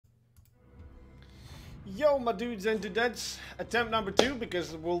Yo, my dudes and dudettes, attempt number 2,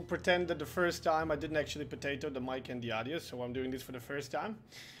 because we'll pretend that the first time I didn't actually potato the mic and the audio, so I'm doing this for the first time.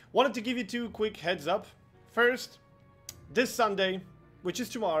 Wanted to give you 2 quick heads up. First, this Sunday, which is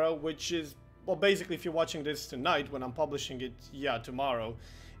tomorrow, which is, well, basically if you're watching this tonight when I'm publishing it, yeah, tomorrow.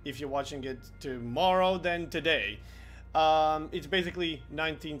 If you're watching it tomorrow, then today. It's basically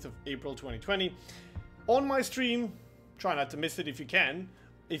 19th of April 2020. On my stream, try not to miss it if you can.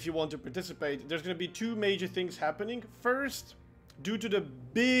 If you want to participate, there's going to be 2 major things happening. First, due to the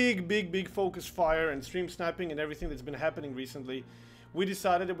big focus fire and stream sniping and everything that's been happening recently, we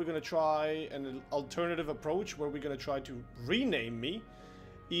decided that we're going to try an alternative approach where we're going to try to rename me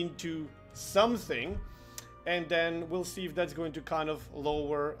into something, and then we'll see if that's going to kind of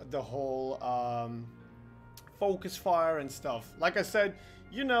lower the whole focus fire and stuff. Like I said,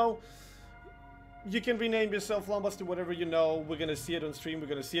 you know, you can rename yourself Lumbus to whatever you know. We're gonna see it on stream, we're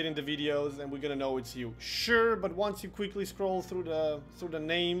gonna see it in the videos, and we're gonna know it's you. Sure, but once you quickly scroll through the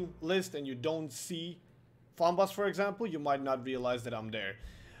name list and you don't see Lumbus, for example, you might not realize that I'm there.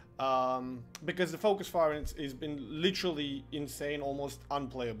 Because the focus fire has been literally insane, almost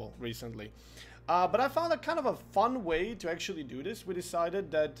unplayable recently. But I found a kind of a fun way to actually do this. We decided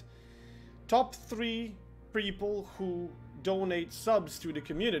that top 3 people who donate subs to the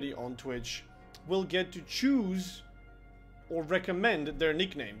community on Twitch will get to choose or recommend their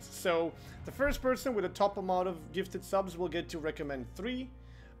nicknames. So the first person with the top amount of gifted subs will get to recommend 3,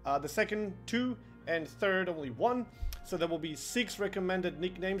 the second 2, and third only 1. So there will be 6 recommended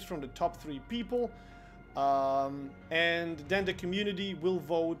nicknames from the top 3 people, and then the community will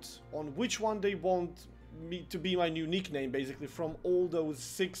vote on which one they want me to be my new nickname, basically from all those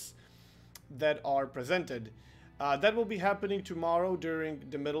 6 that are presented. That will be happening tomorrow during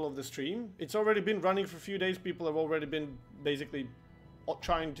the middle of the stream. It's already been running for a few days. People have already been basically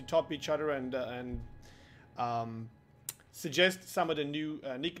trying to top each other and suggest some of the new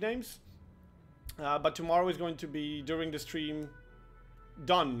nicknames. But tomorrow is going to be, during the stream,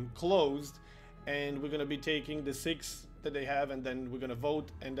 closed, and we're going to be taking the 6 that they have, and then we're going to vote,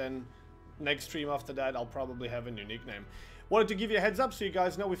 and then next stream after that I'll probably have a new nickname. Wanted to give you a heads up so you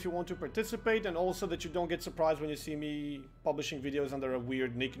guys know if you want to participate, and also that you don't get surprised when you see me publishing videos under a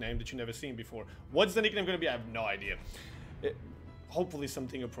weird nickname that you've never seen before. What's the nickname going to be? I have no idea. Hopefully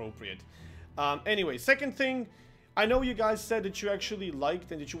something appropriate. Anyway, second thing, I know you guys said that you actually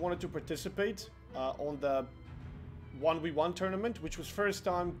liked and that you wanted to participate on the 1v1 tournament, which was first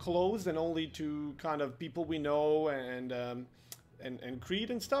time closed and only to kind of people we know and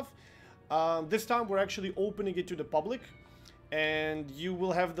Creed and stuff. This time we're actually opening it to the public, and you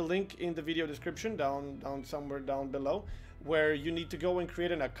will have the link in the video description down somewhere down below, where you need to go and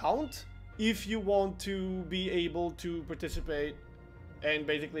create an account if you want to be able to participate and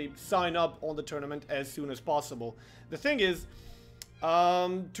basically sign up on the tournament as soon as possible. The thing is,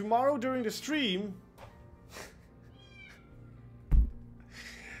 tomorrow during the stream,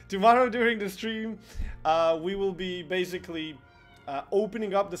 we will be basically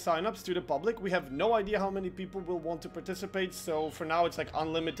opening up the signups to the public. We have no idea how many people will want to participate, so for now it's like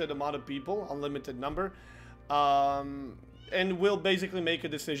unlimited amount of people, unlimited number, and we'll basically make a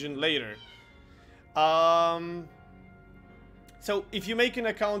decision later. So if you make an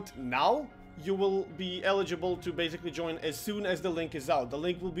account now, you will be eligible to basically join as soon as the link is out. The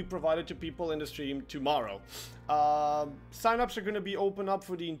link will be provided to people in the stream tomorrow. Signups are going to be open up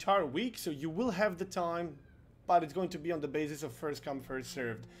for the entire week, so you will have the time, but it's going to be on the basis of first come, first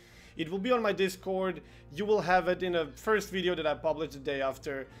served. It will be on my Discord. You will have it in a first video that I published the day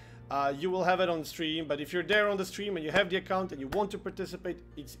after. You will have it on stream, but if you're there on the stream and you have the account and you want to participate,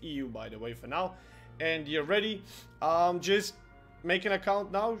 it's EU, by the way, for now, and you're ready, just make an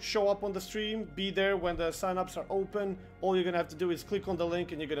account now, show up on the stream, be there when the signups are open. All you're gonna have to do is click on the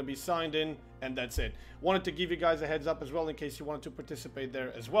link and you're gonna be signed in, and that's it. Wanted to give you guys a heads up as well in case you wanted to participate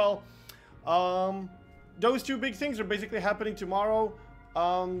there as well. Those 2 big things are basically happening tomorrow.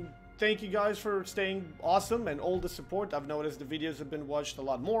 Thank you guys for staying awesome and all the support. I've noticed the videos have been watched a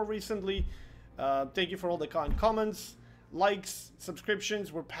lot more recently. Thank you for all the kind comments, likes,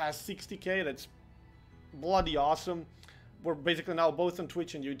 subscriptions. We're past 60k. That's bloody awesome. We're basically now both on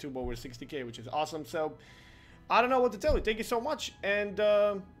Twitch and YouTube over 60k, which is awesome. So I don't know what to tell you. Thank you so much, and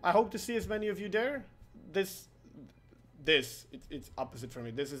I hope to see as many of you there. It's opposite for me.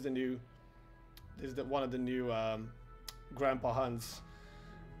 This is the new. This is one of the new Grandpa Hans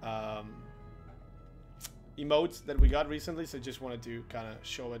emotes that we got recently, so just wanted to kind of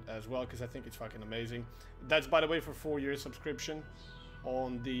show it as well because I think it's fucking amazing. That's, by the way, for 4-year subscription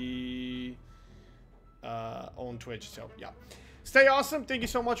on the on Twitch. So yeah, Stay awesome. Thank you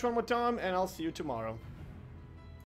so much one more time, and I'll see you tomorrow.